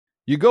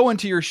You go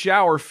into your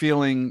shower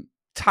feeling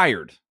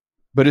tired,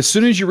 but as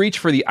soon as you reach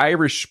for the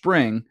Irish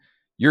Spring,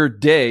 your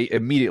day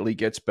immediately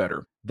gets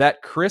better.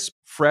 That crisp,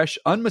 fresh,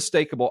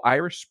 unmistakable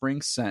Irish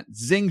Spring scent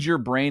zings your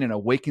brain and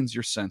awakens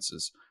your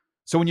senses.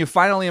 So when you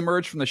finally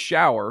emerge from the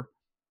shower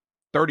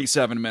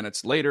 37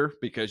 minutes later,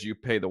 because you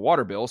pay the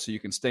water bill so you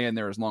can stay in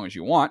there as long as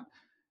you want,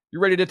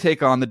 you're ready to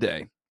take on the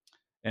day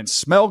and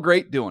smell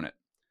great doing it.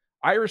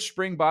 Irish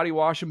Spring Body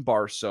Wash and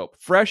Bar Soap.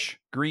 Fresh,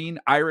 green,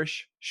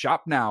 Irish.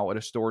 Shop now at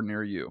a store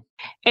near you.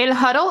 El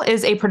Huddle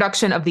is a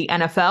production of the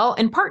NFL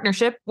in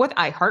partnership with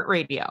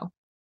iHeartRadio.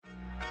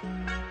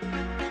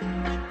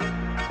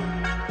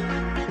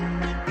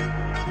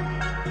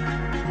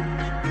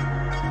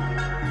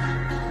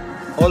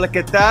 Hola,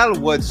 ¿qué tal?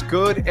 What's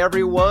good,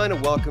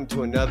 everyone? Welcome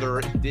to another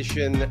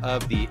edition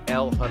of the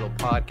El Huddle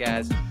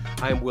podcast.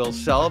 I'm Will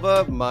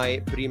Selva.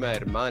 My prima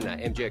hermana,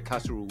 MJ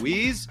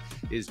Casa-Ruiz,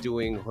 is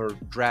doing her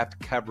draft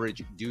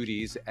coverage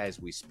duties as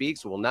we speak,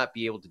 so will not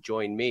be able to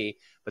join me.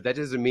 But that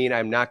doesn't mean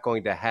I'm not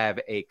going to have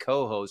a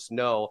co-host.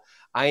 No,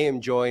 I am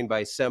joined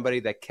by somebody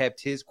that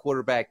kept his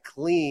quarterback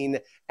clean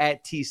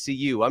at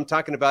TCU. I'm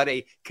talking about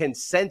a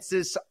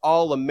consensus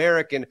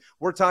All-American.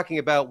 We're talking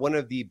about one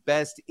of the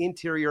best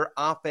interior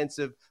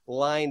offensive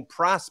line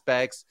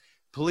prospects.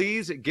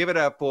 Please give it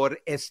up for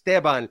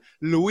Esteban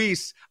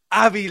Luis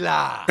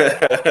Avila.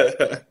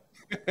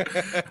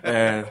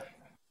 Man,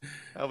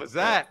 how was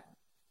that?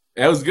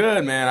 It was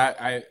good, man.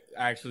 I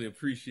actually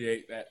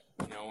appreciate that,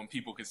 when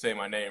people can say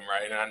my name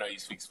right. And I know you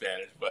speak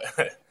Spanish, but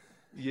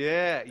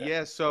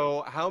yeah.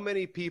 So how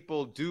many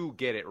people do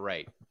get it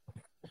right?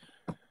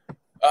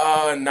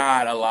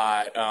 Not a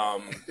lot.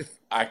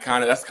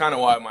 That's kind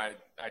of why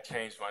I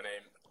changed my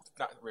name.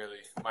 Not really.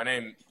 My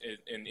name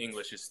in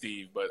English is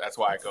Steve, but that's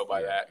why I go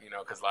by that,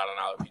 because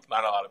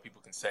not a lot of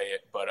people can say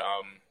it. But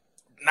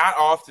not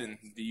often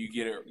do you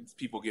get it.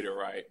 People get it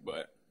right,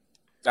 but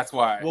that's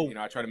why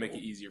I try to make it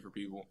easier for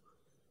people.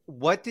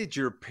 What did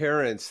your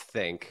parents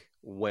think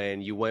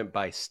when you went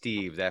by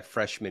Steve that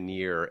freshman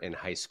year in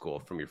high school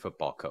from your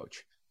football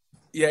coach?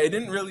 Yeah, it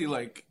didn't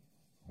really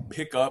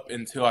pick up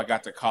until I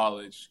got to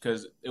college,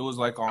 because it was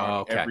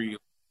on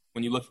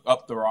when you look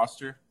up the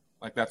roster,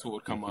 that's what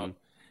would come up.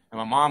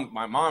 And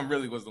my mom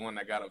really was the one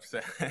that got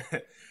upset.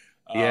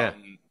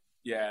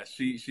 Yeah,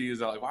 she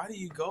was like, "Why do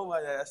you go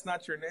by that? That's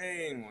not your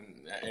name."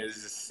 And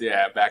it's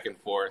just back and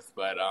forth.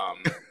 But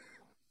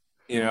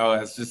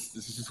it's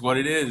just what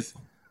it is.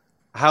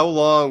 How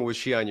long was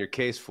she on your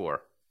case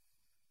for?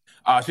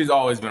 She's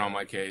always been on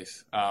my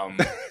case.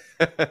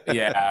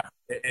 Yeah,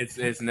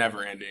 it's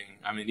never ending.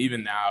 I mean,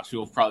 even now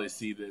she'll probably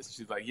see this.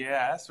 She's like,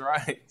 "Yeah, that's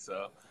right."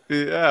 So.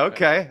 Yeah,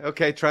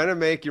 okay. Trying to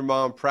make your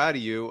mom proud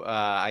of you.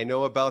 I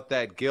know about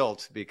that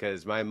guilt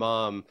because my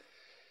mom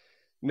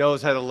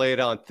knows how to lay it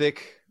on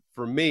thick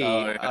for me.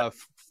 Oh, yeah.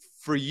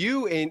 For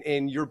you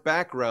and your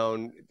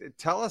background,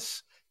 tell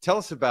us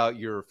about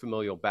your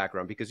familial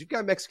background, because you've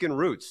got Mexican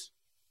roots.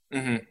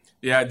 Mm-hmm.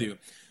 Yeah, I do.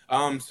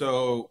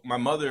 So my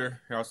mother,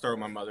 I'll start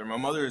with my mother. My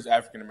mother is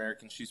African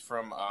American. She's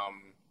from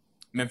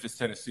Memphis,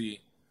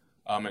 Tennessee.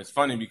 And it's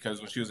funny because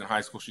when she was in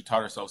high school, she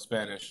taught herself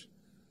Spanish.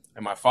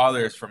 And my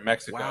father is from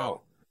Mexico.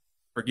 Wow.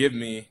 Forgive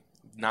me,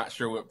 not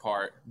sure what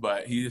part,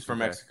 but he is from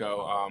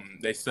Mexico.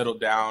 They settled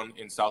down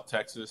in South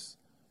Texas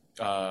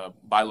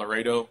by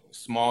Laredo,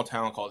 small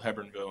town called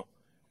Hebronville.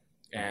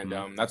 And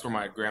that's where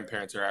my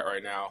grandparents are at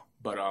right now.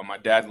 But my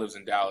dad lives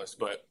in Dallas.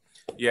 But,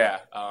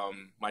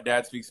 my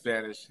dad speaks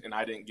Spanish, and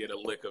I didn't get a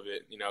lick of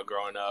it,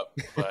 growing up.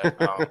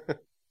 But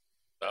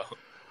so.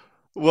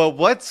 Well,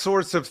 what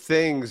sorts of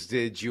things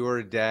did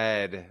your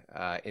dad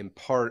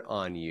impart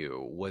on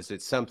you? Was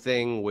it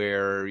something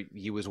where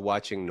he was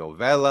watching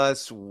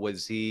novellas?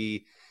 Was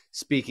he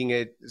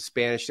speaking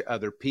Spanish to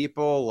other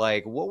people?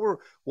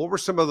 What were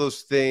some of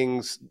those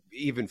things,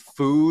 even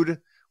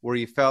food, where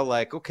you felt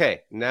like,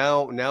 okay,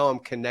 now I'm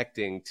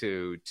connecting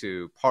to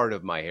part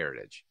of my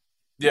heritage?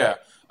 Yeah.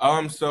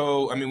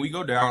 So, we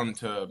go down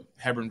to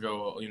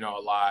Hebronville,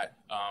 a lot.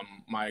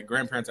 My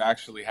grandparents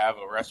actually have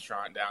a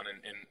restaurant down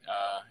in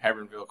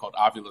Hebronville called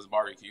Avila's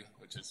Barbecue,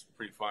 which is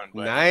pretty fun.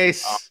 But,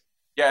 nice.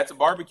 It's a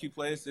barbecue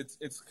place.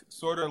 It's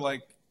sort of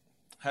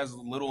has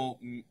a little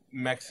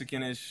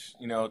Mexicanish,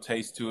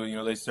 taste to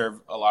it. They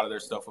serve a lot of their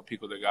stuff with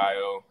pico de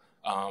gallo.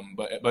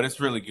 But it's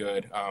really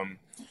good.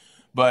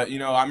 But,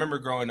 I remember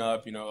growing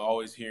up,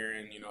 always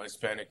hearing,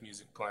 Hispanic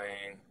music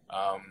playing.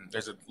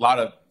 There's a lot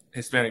of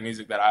Hispanic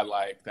music that I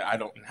like that I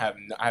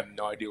have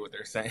no idea what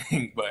they're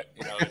saying, but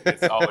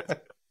it's always.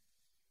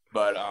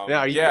 But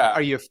now,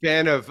 are you a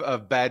fan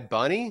of Bad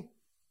Bunny?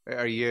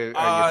 Are you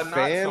a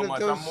fan? Not so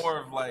much. Of those? I'm more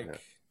of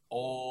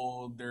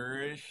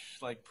olderish,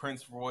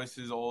 Prince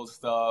Royce's old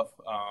stuff.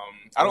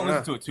 I don't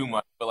listen to it too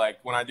much, but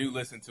when I do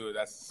listen to it,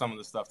 that's some of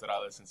the stuff that I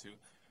listen to.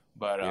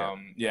 But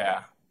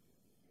yeah.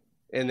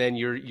 And then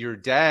your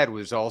dad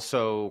was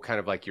also kind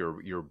of like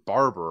your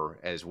barber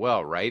as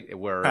well, right?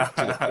 Where to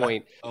the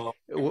point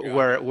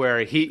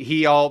where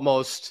he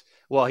almost,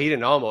 well, he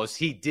didn't almost,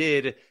 he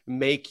did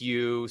make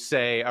you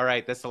say, all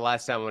right, that's the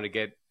last time I'm going to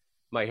get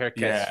my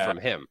haircuts from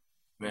him.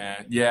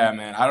 Man, yeah,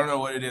 man. I don't know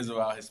what it is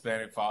about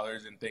Hispanic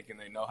fathers and thinking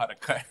they know how to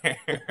cut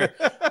hair,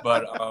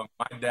 but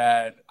my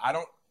dad, I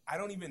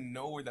don't even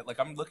know where that. Like,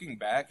 I'm looking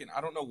back, and I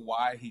don't know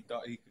why he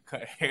thought he could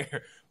cut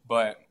hair,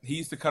 but he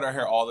used to cut our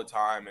hair all the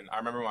time. And I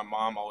remember my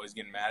mom always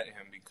getting mad at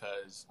him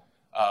because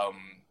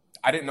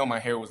I didn't know my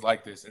hair was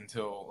like this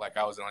until like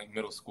I was in like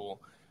middle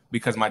school,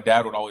 because my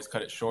dad would always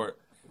cut it short.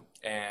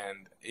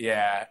 And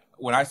yeah,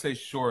 when I say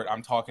short,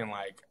 I'm talking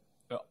like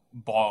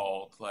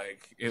bald.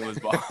 Like, it was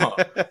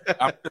bald.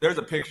 There's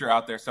a picture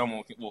out there.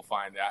 Someone will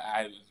find it.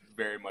 I was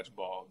very much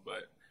bald,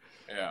 but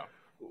yeah.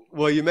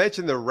 Well, you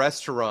mentioned the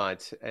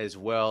restaurant as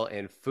well,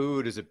 and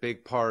food is a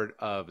big part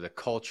of the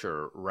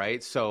culture,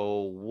 right?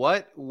 So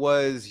what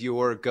was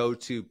your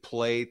go-to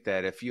plate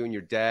that if you and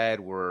your dad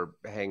were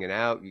hanging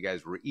out, you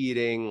guys were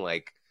eating?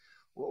 Like,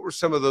 what were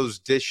some of those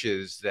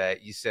dishes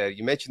that you said?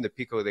 You mentioned the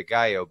pico de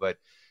gallo, but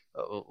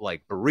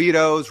like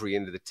burritos, were you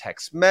into the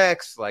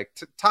Tex-Mex? Like,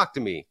 talk to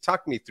me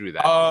through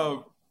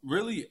that.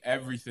 Really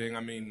everything.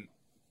 I mean,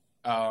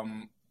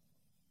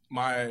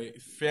 my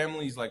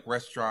family's like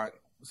restaurant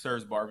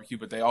serves barbecue,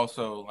 but they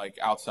also, like,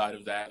 outside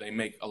of that, they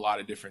make a lot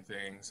of different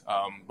things.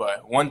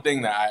 But one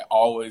thing that I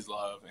always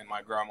love, and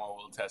my grandma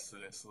will attest to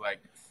this, like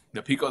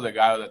the pico de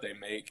gallo that they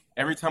make.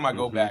 Every time I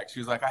go back, she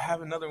was like, "I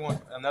have another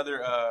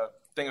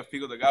thing of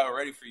pico de gallo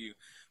ready for you."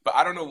 But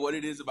I don't know what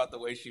it is about the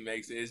way she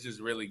makes it. It's just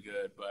really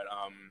good. But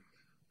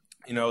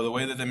the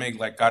way that they make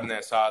like carne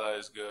asada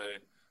is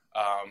good.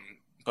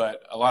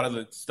 But a lot of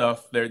the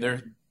stuff,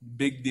 their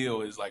big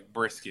deal is like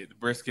brisket. The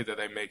brisket that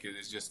they make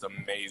is just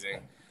amazing.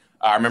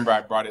 I remember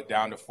I brought it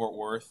down to Fort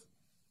Worth,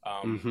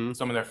 some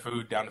of their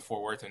food down to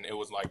Fort Worth, and it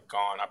was like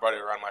gone. I brought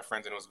it around my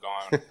friends, and it was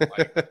gone.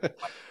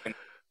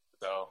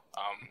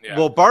 Yeah.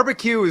 Well,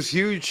 barbecue is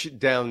huge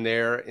down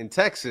there in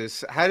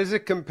Texas. How does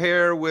it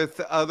compare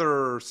with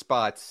other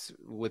spots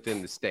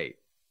within the state?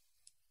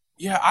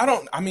 Yeah,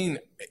 and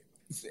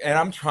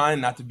I'm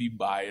trying not to be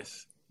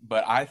biased,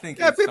 but I think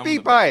be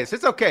biased.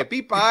 It's okay.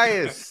 Be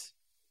biased.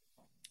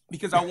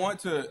 Because I want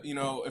to,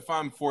 if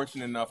I'm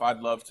fortunate enough, I'd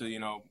love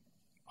to,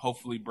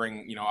 hopefully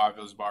bring,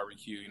 Avila's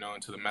barbecue,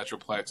 into the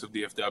Metroplex of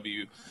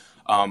DFW.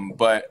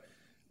 But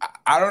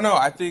I don't know.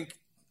 I think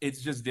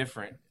it's just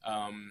different.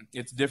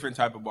 It's a different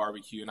type of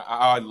barbecue, and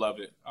I love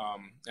it.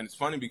 And it's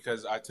funny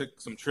because I took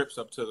some trips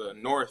up to the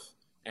north,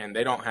 and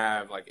they don't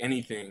have like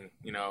anything,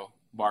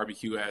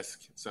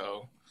 barbecue-esque.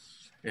 So,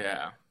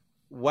 yeah.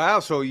 Wow.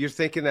 So you're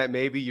thinking that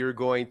maybe you're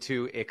going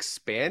to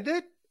expand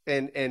it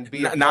and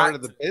be a part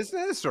of the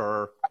business,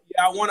 or?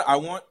 Yeah, I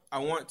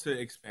want to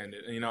expand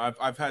it.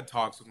 I've had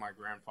talks with my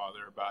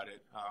grandfather about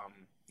it.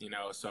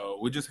 So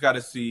we just got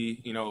to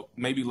see,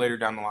 maybe later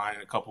down the line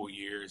in a couple of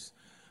years.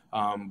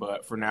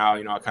 But for now,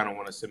 I kind of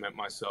want to cement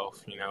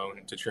myself,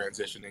 into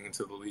transitioning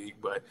into the league.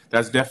 But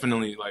that's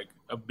definitely like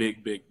a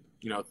big,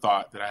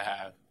 thought that I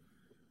have.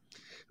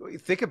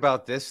 Think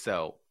about this,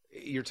 though.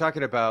 You're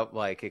talking about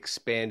like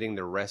expanding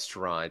the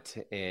restaurant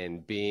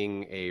and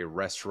being a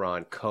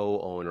restaurant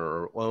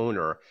co-owner or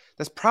owner.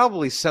 That's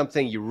probably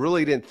something you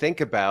really didn't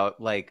think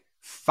about like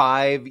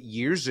 5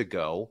 years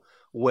ago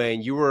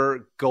when you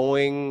were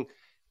going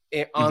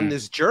on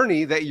this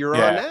journey that you're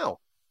on now.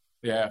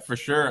 Yeah, for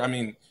sure. I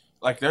mean,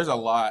 like, there's a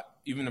lot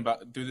even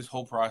about through this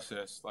whole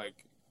process.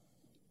 Like,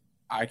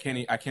 I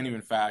couldn't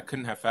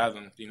have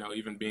fathomed,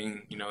 even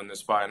being, in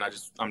this spot. And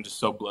I'm just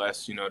so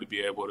blessed, to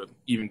be able to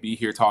even be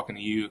here talking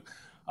to you.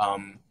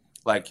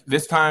 Like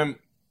this time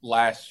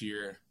last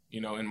year,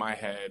 in my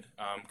head,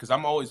 cause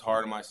I'm always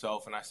hard on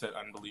myself and I set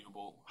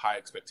unbelievable high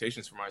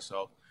expectations for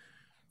myself.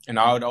 And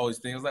I would always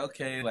think, I was like,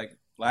 okay, like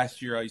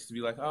last year I used to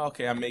be like, oh,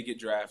 okay, I may get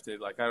drafted.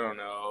 Like, I don't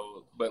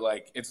know. But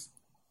like, it's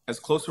as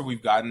closer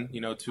we've gotten,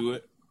 to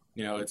it.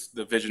 It's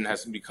the vision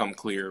hasn't become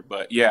clear,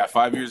 but yeah,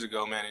 5 years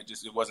ago, man,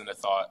 it wasn't a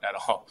thought at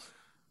all.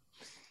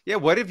 Yeah.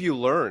 What have you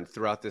learned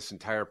throughout this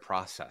entire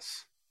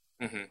process?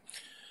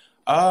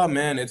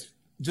 Man, it's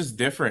just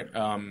different.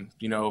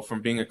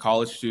 From being a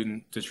college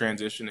student to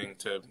transitioning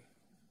to,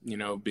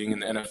 being in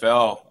the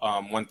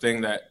NFL. One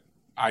thing that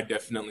I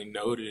definitely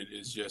noted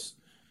is just,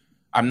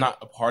 I'm not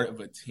a part of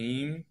a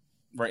team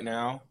right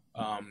now.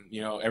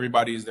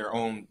 Everybody is their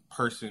own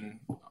person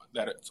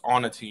that it's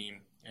on a team.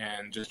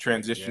 And just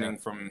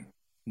transitioning from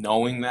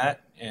knowing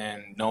that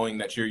and knowing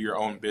that you're your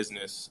own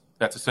business,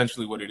 that's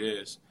essentially what it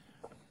is.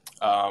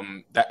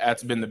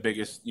 That's been the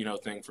biggest,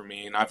 thing for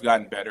me. And I've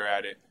gotten better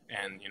at it.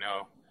 And,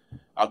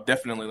 I'll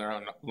definitely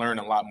learn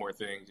a lot more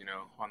things,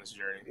 on this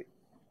journey.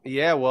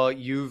 Yeah, well,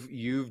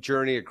 you've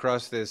journeyed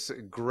across this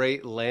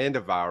great land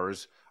of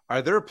ours.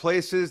 Are there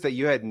places that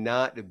you had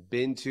not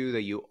been to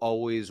that you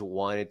always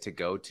wanted to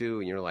go to?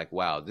 And you're like,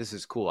 wow, this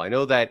is cool. I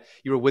know that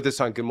you were with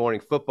us on Good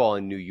Morning Football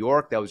in New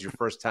York. That was your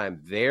first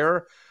time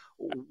there.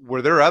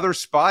 Were there other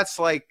spots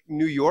like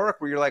New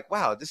York where you're like,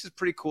 wow, this is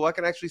pretty cool. I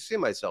can actually see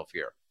myself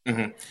here.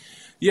 Mm-hmm.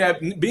 Yeah,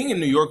 being in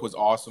New York was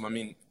awesome. I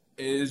mean,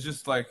 it's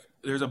just like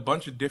there's a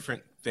bunch of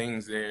different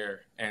things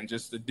there and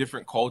just the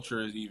different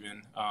cultures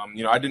even.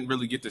 I didn't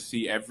really get to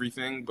see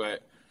everything,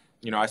 but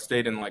I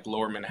stayed in like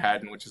Lower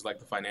Manhattan, which is like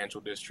the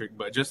financial district,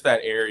 but just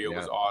that area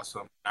was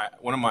awesome.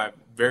 One of my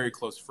very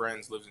close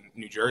friends lives in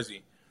New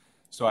Jersey,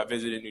 so I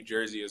visited New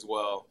Jersey as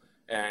well.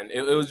 And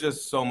it was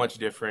just so much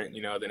different,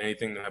 than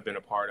anything that I've been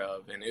a part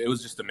of. And it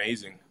was just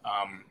amazing.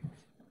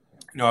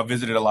 I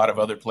visited a lot of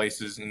other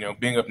places,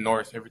 being up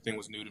north, everything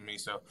was new to me.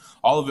 So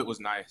all of it was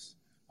nice.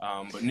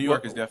 But New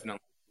York is definitely,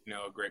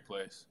 a great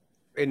place.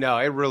 No,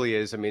 it really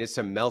is. I mean, it's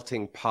a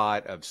melting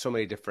pot of so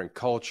many different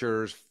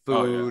cultures,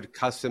 food,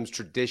 customs,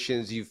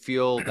 traditions. You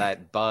feel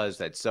that buzz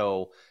that's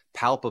so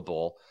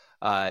palpable.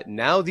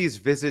 Now these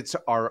visits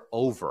are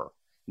over.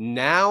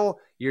 Now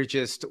you're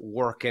just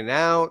working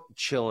out,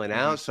 chilling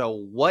out. So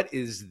what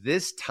is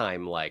this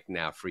time like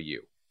now for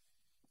you?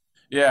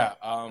 Yeah.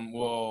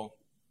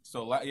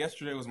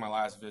 Yesterday was my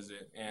last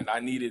visit, and I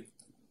needed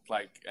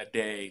like a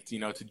day, to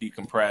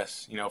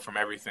decompress, from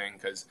everything.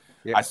 Cause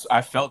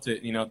I felt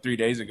it, 3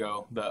 days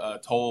ago, the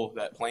toll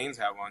that planes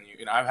have on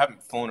you. I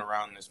haven't flown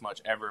around this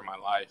much ever in my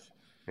life.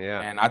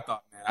 Yeah. And I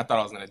thought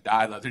I was going to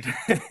die the other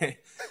day,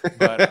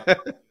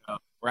 but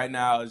right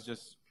now it's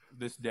just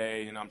this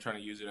day, and I'm trying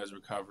to use it as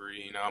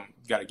recovery. I'm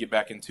got to get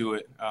back into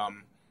it.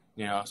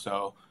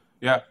 So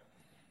yeah.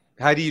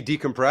 How do you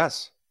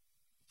decompress?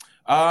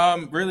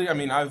 Really, I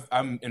mean,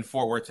 I'm in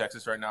Fort Worth,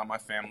 Texas right now. My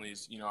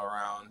family's,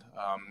 around,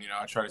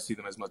 I try to see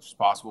them as much as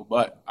possible,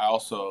 but I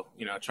also,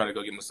 try to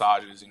go get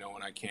massages,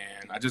 when I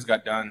can. I just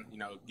got done,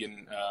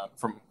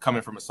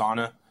 coming from a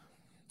sauna.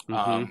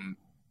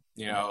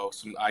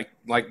 I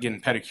like getting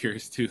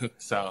pedicures too.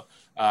 So,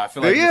 I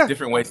feel like there's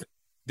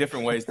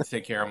different ways to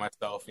take care of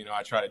myself.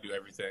 I try to do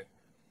everything.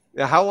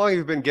 Now, how long have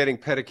you been getting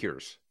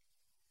pedicures?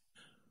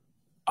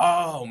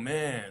 Oh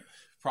man,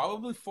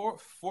 probably 4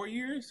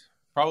 years.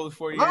 Probably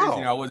 4 years.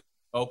 Oh. I wasn't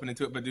open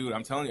to it, but dude,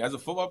 I'm telling you, as a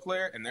football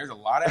player, and there's a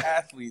lot of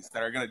athletes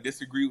that are gonna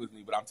disagree with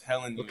me, but I'm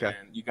telling you,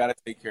 man, you got to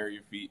take care of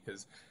your feet,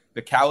 because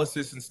the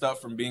calluses and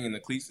stuff from being in the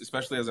cleats,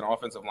 especially as an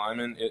offensive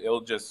lineman,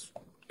 it'll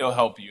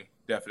help you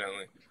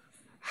definitely.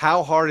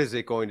 How hard is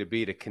it going to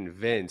be to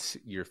convince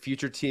your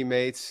future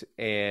teammates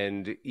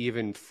and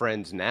even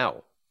friends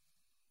now?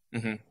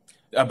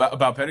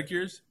 About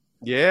pedicures?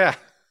 Yeah.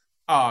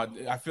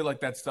 I feel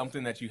like that's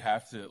something that you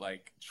have to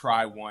like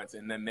try once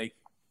and then make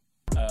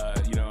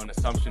an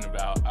assumption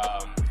about,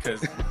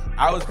 because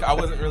I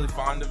wasn't really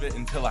fond of it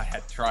until I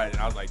had tried it,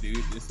 and I was like,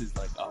 dude, this is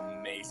like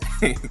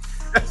amazing.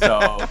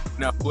 So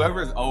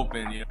whoever's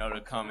open,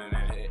 to come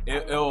in,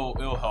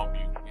 it'll help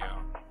you.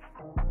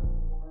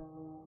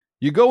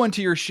 You go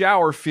into your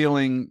shower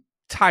feeling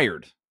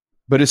tired,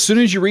 but as soon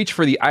as you reach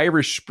for the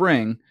Irish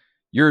Spring,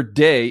 your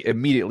day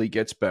immediately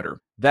gets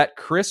better. That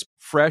crisp,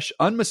 fresh,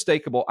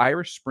 unmistakable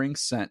Irish Spring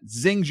scent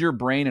zings your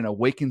brain and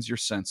awakens your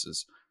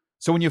senses.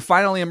 So when you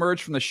finally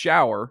emerge from the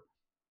shower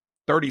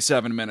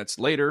 37 minutes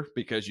later,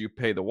 because you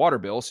pay the water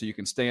bill so you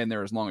can stay in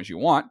there as long as you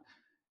want,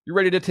 you're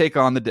ready to take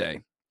on the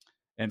day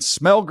and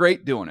smell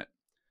great doing it.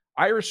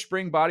 Irish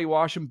Spring Body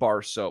Wash and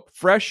Bar Soap.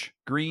 Fresh,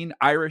 green,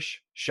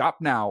 Irish. Shop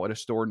now at a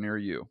store near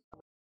you.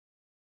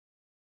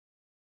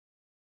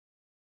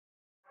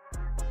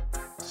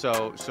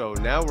 So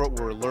now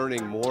we're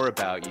learning more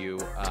about you.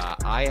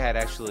 I had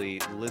actually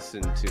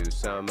listened to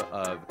some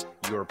of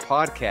your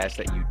podcast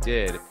that you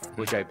did,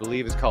 which I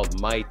believe is called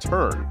My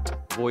Turn,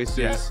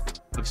 Voices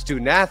of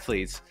Student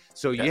Athletes.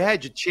 So you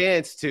had your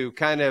chance to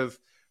kind of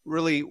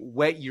really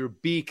wet your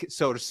beak,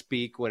 so to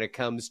speak, when it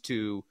comes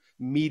to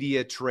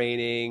media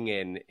training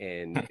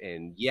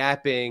and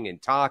yapping and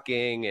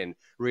talking and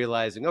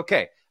realizing,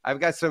 okay,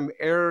 I've got some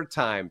air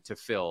time to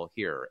fill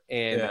here.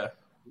 And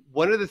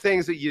one of the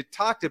things that you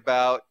talked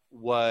about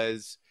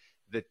was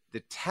the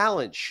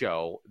talent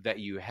show that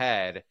you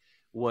had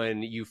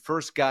when you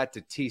first got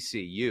to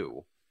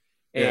TCU,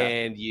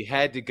 and you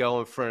had to go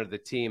in front of the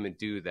team and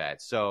do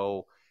that.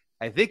 So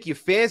I think you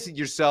fancied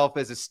yourself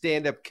as a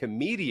stand-up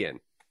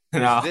comedian.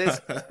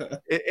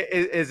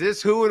 Is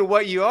this who and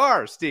what you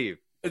are, Steve?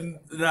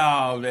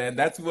 No, man,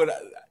 that's what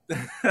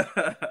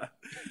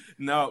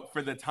no,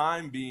 for the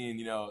time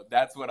being,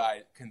 that's what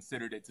I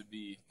considered it to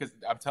be. Because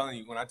I'm telling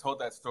you, when I told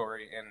that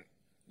story, and,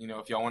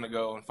 if y'all want to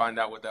go and find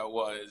out what that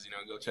was,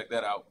 go check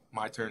that out.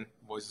 My Turn,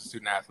 Voices of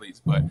Student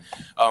Athletes. But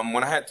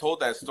when I had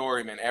told that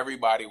story, man,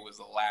 everybody was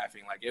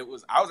laughing. Like,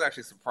 I was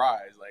actually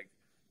surprised. Like,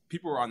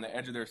 people were on the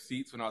edge of their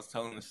seats when I was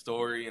telling the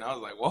story, and I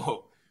was like,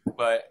 whoa.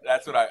 But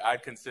that's what I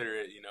consider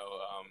it,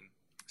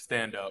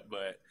 stand up.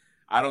 But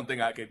I don't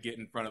think I could get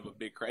in front of a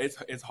big crowd.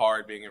 It's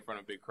hard being in front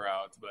of big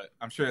crowds, but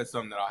I'm sure it's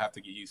something that I'll have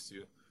to get used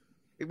to.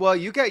 Well,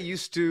 you got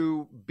used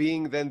to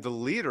being then the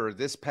leader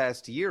this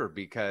past year,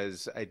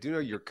 because I do know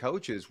your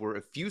coaches were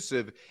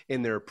effusive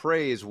in their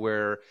praise,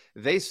 where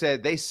they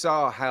said they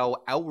saw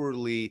how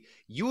outwardly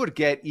you would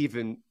get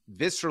even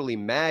viscerally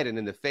mad and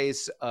in the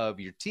face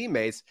of your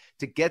teammates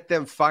to get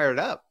them fired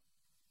up.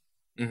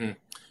 Mm-hmm.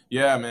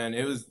 Yeah, man,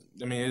 it was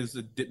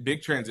a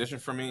big transition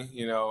for me.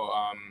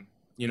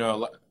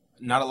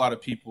 Not a lot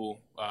of people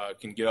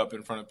can get up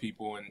in front of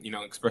people and,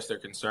 express their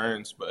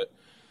concerns. But,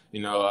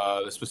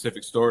 the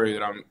specific story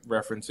that I'm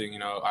referencing,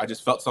 I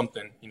just felt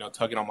something,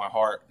 tugging on my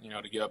heart,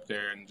 to get up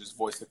there and just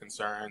voice the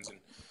concerns. And,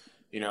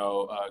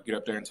 get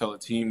up there and tell the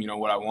team,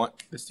 what I want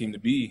this team to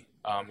be.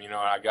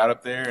 I got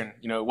up there and,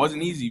 it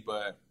wasn't easy,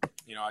 but,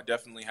 I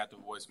definitely had to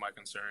voice my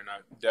concern. I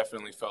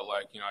definitely felt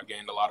like, I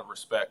gained a lot of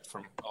respect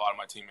from a lot of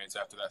my teammates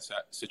after that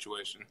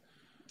situation.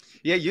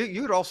 Yeah,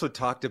 you had also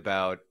talked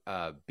about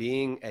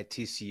being at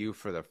TCU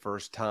for the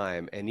first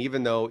time, and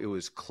even though it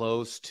was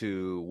close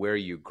to where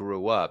you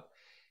grew up,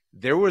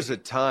 there was a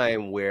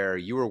time where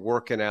you were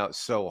working out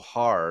so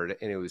hard,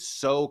 and it was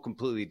so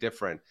completely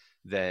different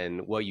than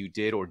what you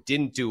did or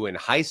didn't do in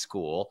high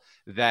school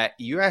that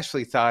you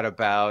actually thought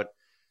about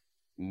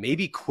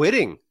maybe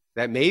quitting,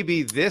 that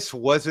maybe this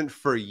wasn't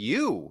for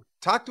you.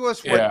 Talk to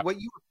us what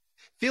you were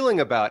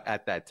feeling about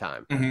at that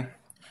time. Mm-hmm.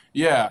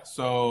 Yeah.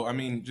 So,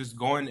 just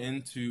going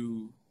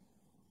into,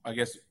 I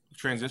guess,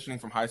 transitioning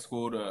from high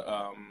school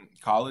to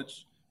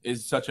college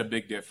is such a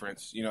big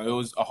difference. It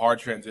was a hard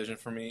transition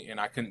for me, and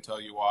I couldn't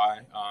tell you why.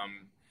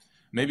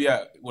 Maybe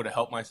I would have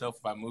helped myself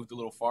if I moved a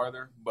little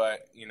farther,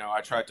 but,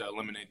 I tried to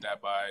eliminate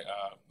that by,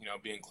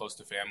 being close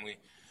to family.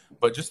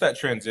 But just that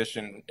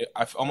transition,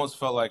 I almost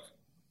felt like,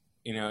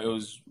 it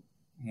was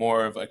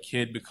more of a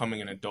kid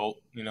becoming an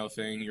adult,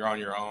 thing. You're on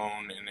your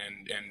own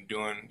and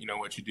doing,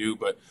 what you do.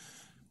 But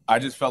I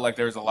just felt like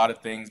there was a lot of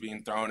things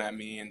being thrown at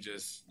me and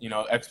just,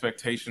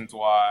 expectations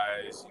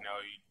wise,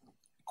 you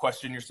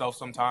question yourself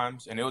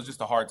sometimes. And it was just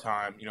a hard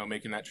time,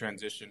 making that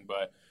transition.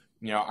 But,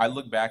 I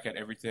look back at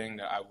everything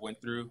that I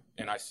went through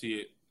and I see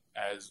it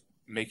as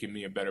making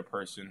me a better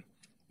person.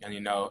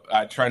 And,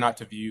 I try not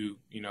to view,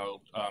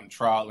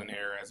 trial and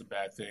error as a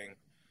bad thing.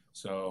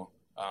 So,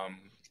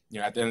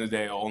 at the end of the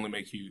day, it'll only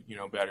make you,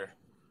 better.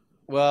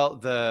 Well,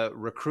 the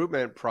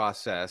recruitment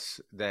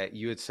process that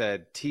you had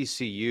said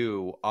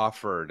TCU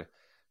offered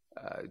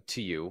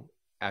to you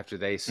after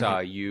they saw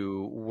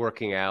you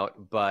working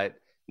out, but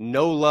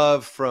no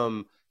love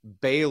from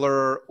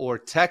Baylor or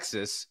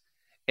Texas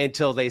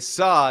until they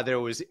saw there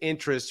was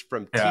interest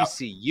from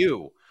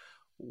TCU.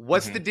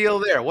 What's the deal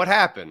there? What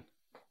happened?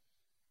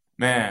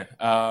 Man,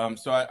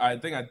 so I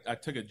think I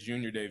took a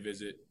junior day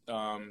visit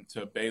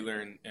to Baylor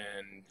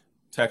and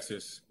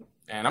Texas.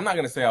 And I'm not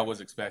going to say I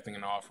was expecting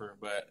an offer,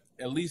 but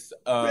at least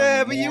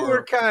but you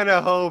were kind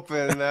of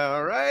hoping,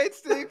 though, right,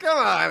 Steve? Come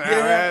on,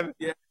 man.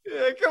 Yeah,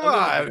 come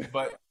on.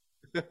 But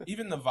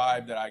even the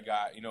vibe that I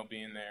got,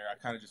 being there, I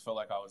kind of just felt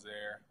like I was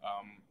there.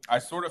 I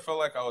sort of felt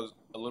like I was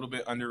a little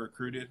bit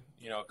under-recruited,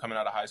 coming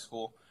out of high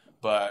school.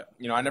 But,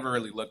 I never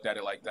really looked at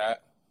it like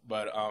that.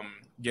 But,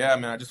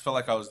 I just felt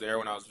like I was there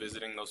when I was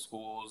visiting those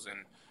schools.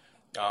 And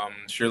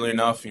surely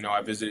enough,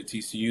 I visited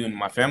TCU and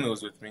my family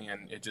was with me,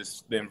 and it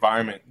just, the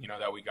environment,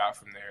 that we got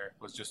from there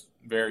was just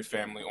very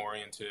family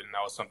oriented. And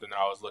that was something that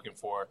I was looking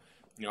for,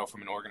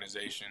 from an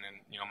organization.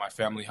 And, my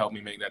family helped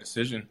me make that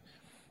decision.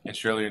 And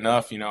surely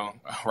enough,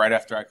 right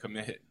after I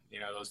commit,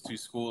 those two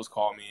schools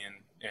called me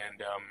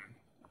and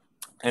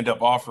end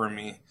up offering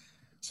me.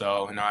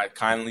 So, I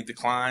kindly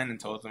declined and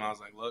told them, I was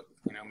like, look,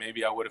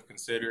 maybe I would have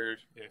considered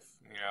if,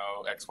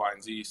 X, Y,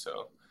 and Z.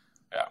 So,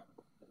 yeah.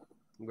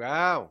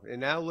 Wow.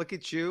 And now look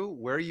at you,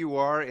 where you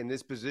are in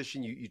this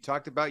position. You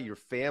talked about your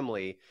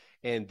family,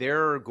 and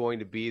they're going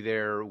to be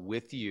there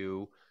with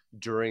you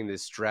during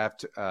this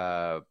draft,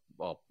 the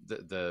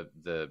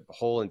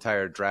whole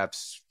entire draft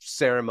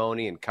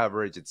ceremony and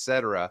coverage, et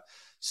cetera.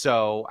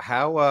 So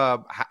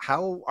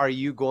how are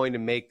you going to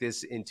make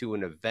this into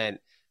an event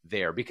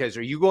there? Because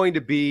are you going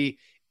to be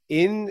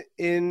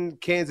in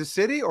Kansas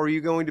City, or are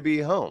you going to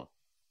be home?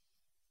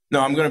 No,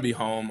 I'm going to be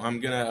home.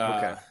 I'm going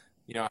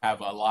to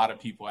have a lot of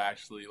people,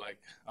 actually, like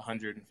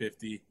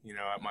 150,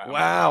 at my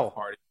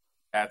party.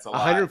 That's a lot.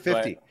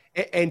 150.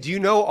 And do you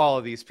know all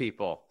of these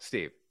people,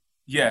 Steve?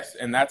 Yes,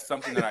 and that's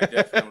something that I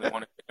definitely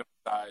wanted to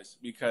emphasize,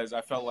 because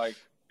I felt like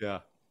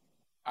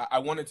I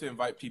wanted to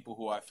invite people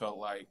who I felt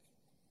like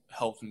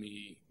helped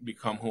me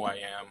become who I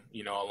am,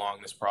 along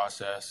this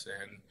process.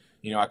 And,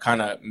 I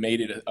kind of made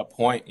it a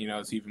point,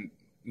 it's even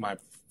my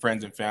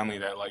friends and family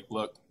that, like,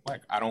 look,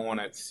 like, I don't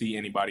want to see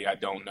anybody I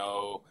don't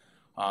know.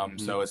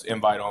 So it's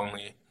invite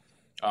only.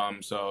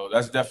 So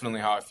that's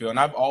definitely how I feel. And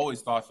I've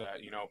always thought that,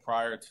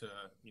 prior to,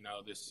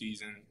 this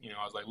season,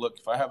 I was like, look,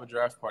 if I have a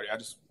draft party, I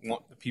just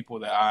want the people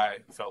that I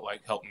felt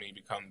like helped me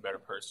become a better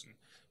person,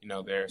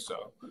 there.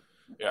 So,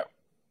 yeah.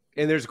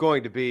 And there's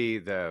going to be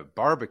the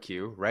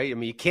barbecue, right? I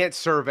mean, you can't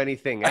serve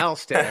anything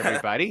else to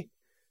everybody,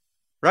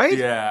 right?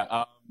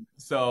 Yeah.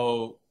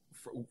 So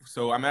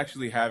I'm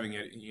actually having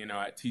it,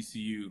 at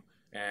TCU.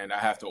 And I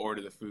have to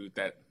order the food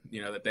that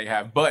they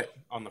have. But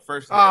on the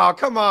first day, oh,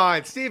 come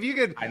on, Steve, you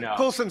could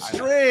pull some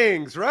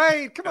strings,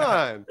 right? Come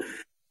on.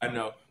 I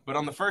know. But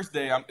on the first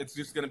day, it's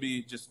just going to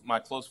be just my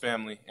close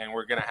family, and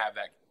we're going to have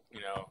that,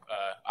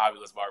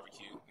 Avila's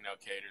barbecue,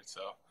 catered.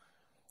 So,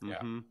 yeah.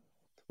 Mm-hmm.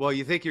 Well,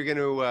 you think you're going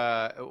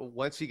to,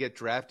 once you get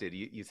drafted,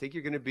 you think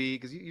you're going to be,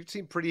 because you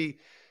seem pretty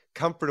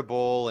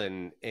comfortable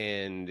and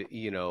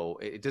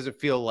it doesn't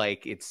feel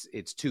like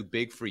it's too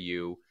big for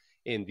you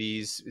in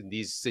these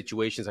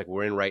situations like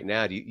we're in right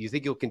now. Do you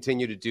think you'll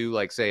continue to do,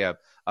 like, say, a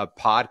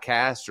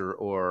podcast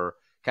or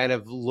kind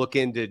of look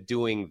into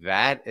doing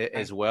that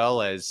as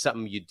well as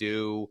something you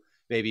do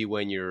maybe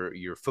when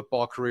your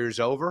football career is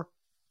over?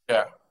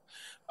 Yeah.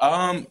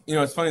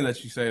 It's funny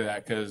that you say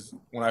that because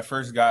when I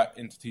first got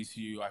into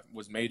TCU, I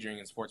was majoring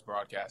in sports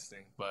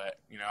broadcasting, but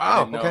I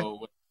didn't know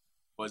what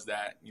was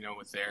that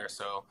was there.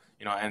 So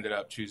I ended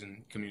up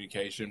choosing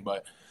communication,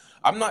 but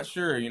I'm not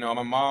sure.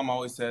 My mom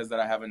always says that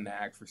I have a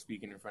knack for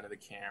speaking in front of the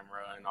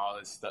camera and all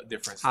this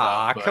different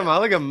stuff. Come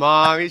on, look at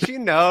mom. She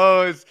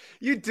knows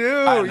you do.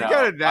 You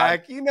got a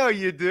knack.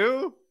 You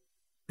do.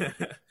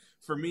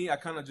 For me, I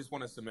kind of just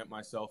want to cement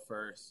myself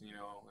first,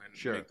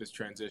 and make this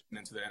transition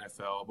into the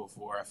NFL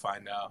before I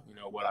find out,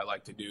 what I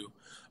like to do.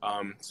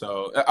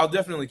 So I'll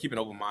definitely keep an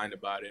open mind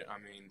about it. I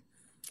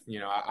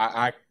mean,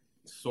 I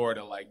sort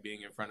of like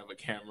being in front of a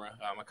camera.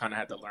 I kind of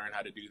had to learn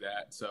how to do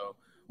that. So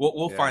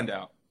we'll find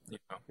out.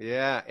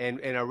 Yeah. And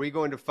are we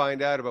going to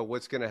find out about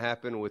what's going to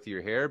happen with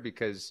your hair?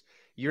 Because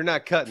you're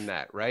not cutting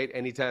that, right?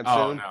 Anytime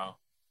soon? Oh,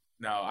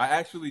 no. I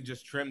actually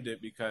just trimmed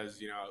it because,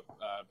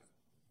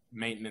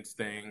 maintenance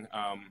thing.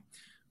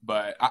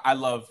 But I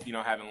love,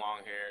 having long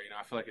hair.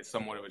 I feel like it's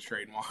somewhat of a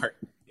trademark.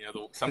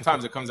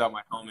 Sometimes it comes out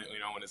my helmet,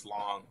 when it's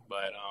long.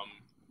 But,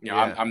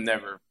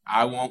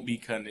 I won't be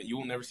cutting it. You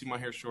will never see my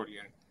hair short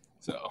again.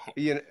 So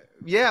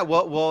yeah.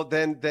 Well,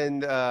 then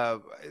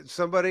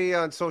somebody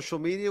on social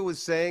media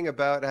was saying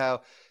about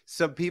how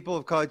some people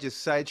have called you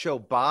Sideshow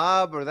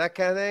Bob or that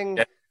kind of thing.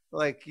 Yeah.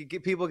 Like you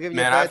get people giving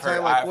you a bad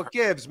time. Like, what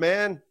gives,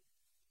 man?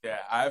 Yeah,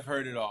 I've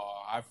heard it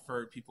all. I've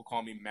heard people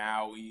call me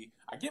Maui.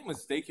 I get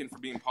mistaken for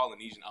being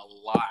Polynesian a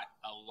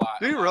lot.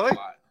 Do you really? A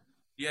lot.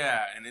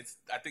 Yeah, and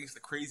I think it's the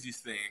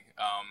craziest thing.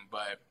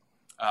 But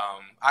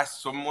I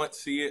somewhat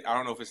see it. I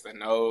don't know if it's the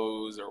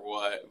nose or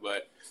what,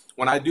 but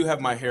when I do have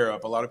my hair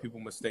up, a lot of people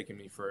mistaken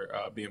me for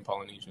being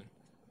Polynesian.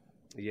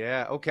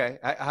 Yeah. Okay.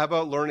 How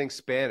about learning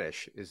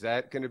Spanish? Is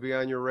that going to be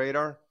on your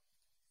radar?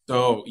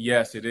 So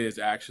yes, it is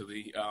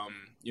actually.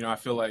 I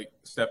feel like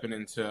stepping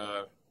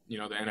into the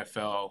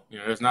NFL,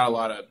 there's not a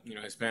lot of,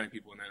 Hispanic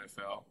people in the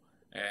NFL.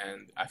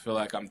 And I feel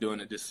like I'm doing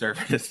a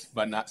disservice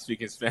by not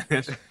speaking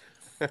Spanish.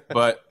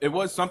 But it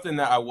was something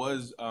that I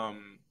was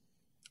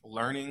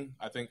learning,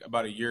 I think,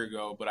 about a year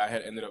ago. But I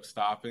had ended up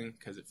stopping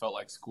because it felt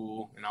like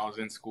school. And I was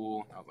in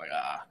school. And I was like,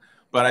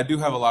 But I do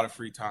have a lot of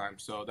free time.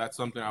 So that's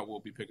something I will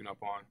be picking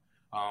up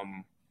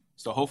on.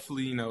 So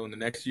hopefully, in the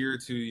next year or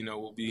two,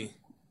 we'll be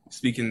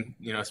speaking,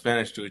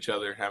 Spanish to each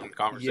other, having a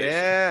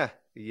conversation.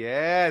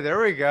 Yeah, there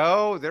we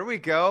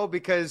go.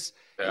 Because,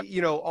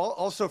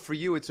 also for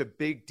you, it's a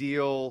big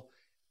deal,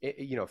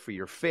 for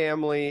your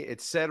family,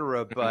 et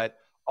cetera. But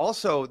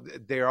also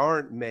there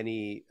aren't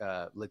many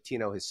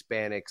Latino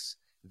Hispanics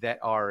that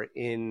are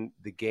in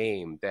the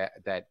game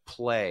that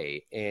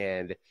play.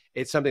 And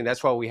it's something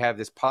that's why we have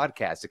this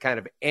podcast to kind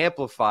of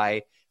amplify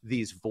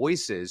these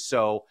voices.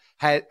 So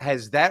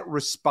has that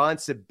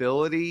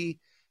responsibility,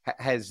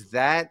 has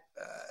that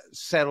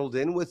settled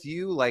in with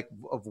you, like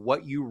of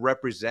what you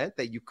represent,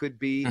 that you could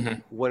be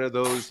one of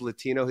those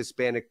Latino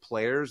Hispanic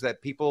players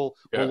that people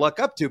will look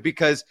up to?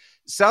 Because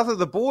south of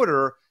the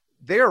border,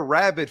 they're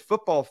rabid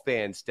football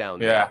fans down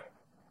there. Yeah,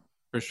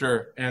 for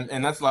sure.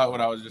 And that's a lot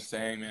what I was just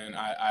saying, man.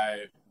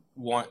 I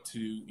want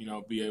to,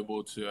 be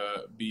able to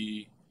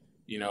be,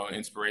 an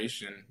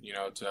inspiration,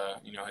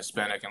 to,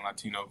 Hispanic and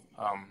Latino,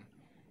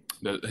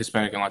 the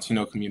Hispanic and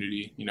Latino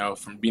community,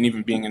 from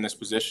being in this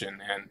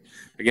position. And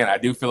again, I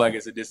do feel like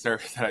it's a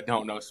disservice that I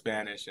don't know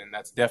Spanish, and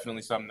that's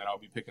definitely something that I'll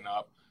be picking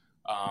up.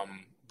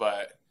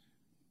 But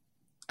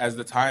as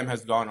the time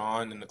has gone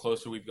on and the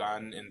closer we've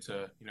gotten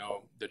into,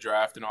 the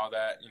draft and all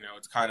that,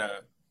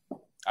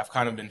 I've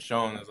kind of been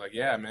shown as like,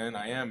 yeah, man,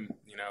 I am,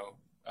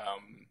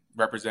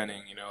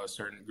 representing, a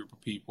certain group of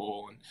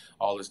people and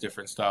all this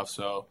different stuff.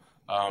 So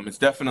it's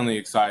definitely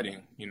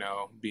exciting,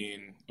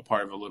 being a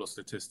part of a little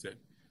statistic.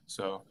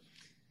 So.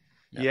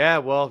 Yeah,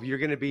 well, you're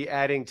going to be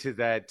adding to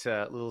that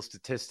little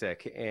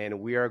statistic, and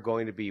we are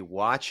going to be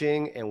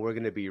watching, and we're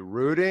going to be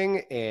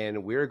rooting,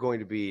 and we're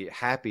going to be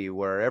happy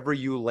wherever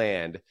you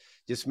land.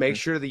 Just make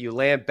sure that you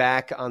land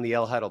back on the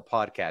El Huddle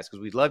podcast,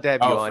 because we'd love to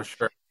have you on. For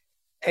sure.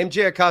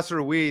 MJ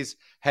Acosta-Ruiz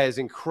has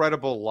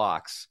incredible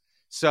locks.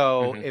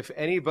 So if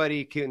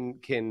anybody can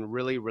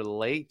really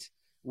relate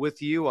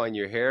with you on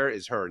your hair,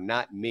 is her,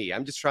 not me.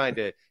 I'm just trying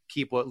to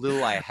keep what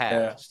little I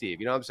have, Steve.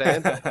 You know what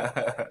I'm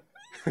saying?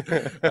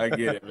 I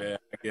get it, man.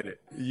 I get it.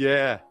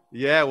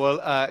 Yeah.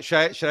 Well,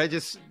 should I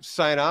just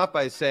sign off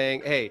by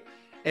saying, hey,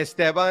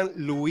 Esteban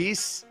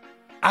Luis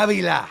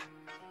Avila.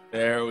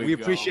 There we go. We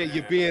appreciate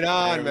you being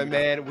on, my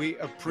man. We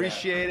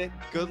appreciate it.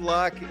 Good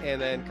luck,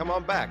 and then come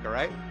on back, all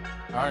right?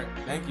 All right.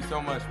 Thank you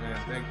so much, man.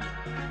 Thank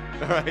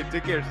you. All right.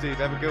 Take care, Steve.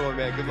 Have a good one,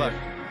 man. Good luck.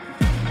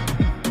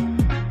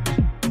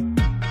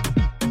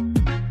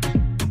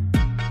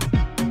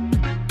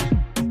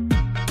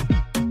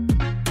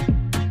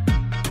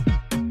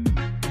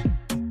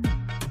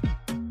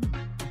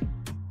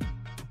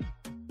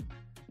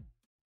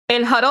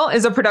 El Huddle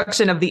is a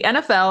production of the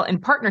NFL in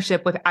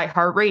partnership with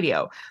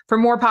iHeartRadio. For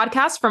more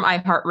podcasts from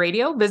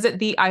iHeartRadio, visit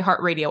the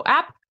iHeartRadio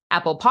app,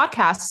 Apple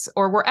Podcasts,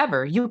 or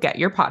wherever you get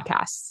your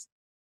podcasts.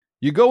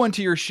 You go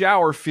into your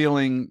shower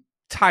feeling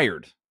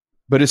tired,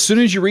 But as soon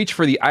as you reach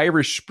for the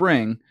Irish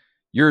Spring,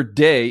 your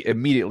day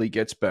immediately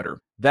gets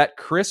better. That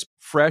crisp,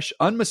 fresh,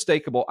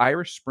 unmistakable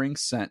Irish Spring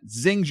scent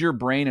zings your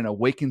brain and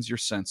awakens your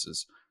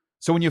senses.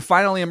 So when you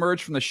finally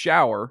emerge from the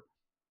shower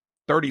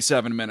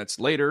 37 minutes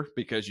later,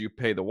 because you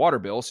pay the water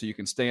bill so you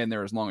can stay in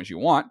there as long as you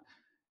want,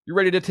 you're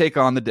ready to take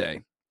on the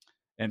day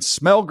and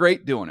smell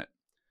great doing it.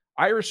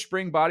 Irish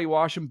Spring Body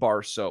Wash and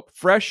Bar Soap.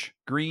 Fresh,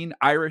 green,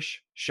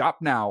 Irish. Shop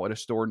now at a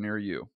store near you.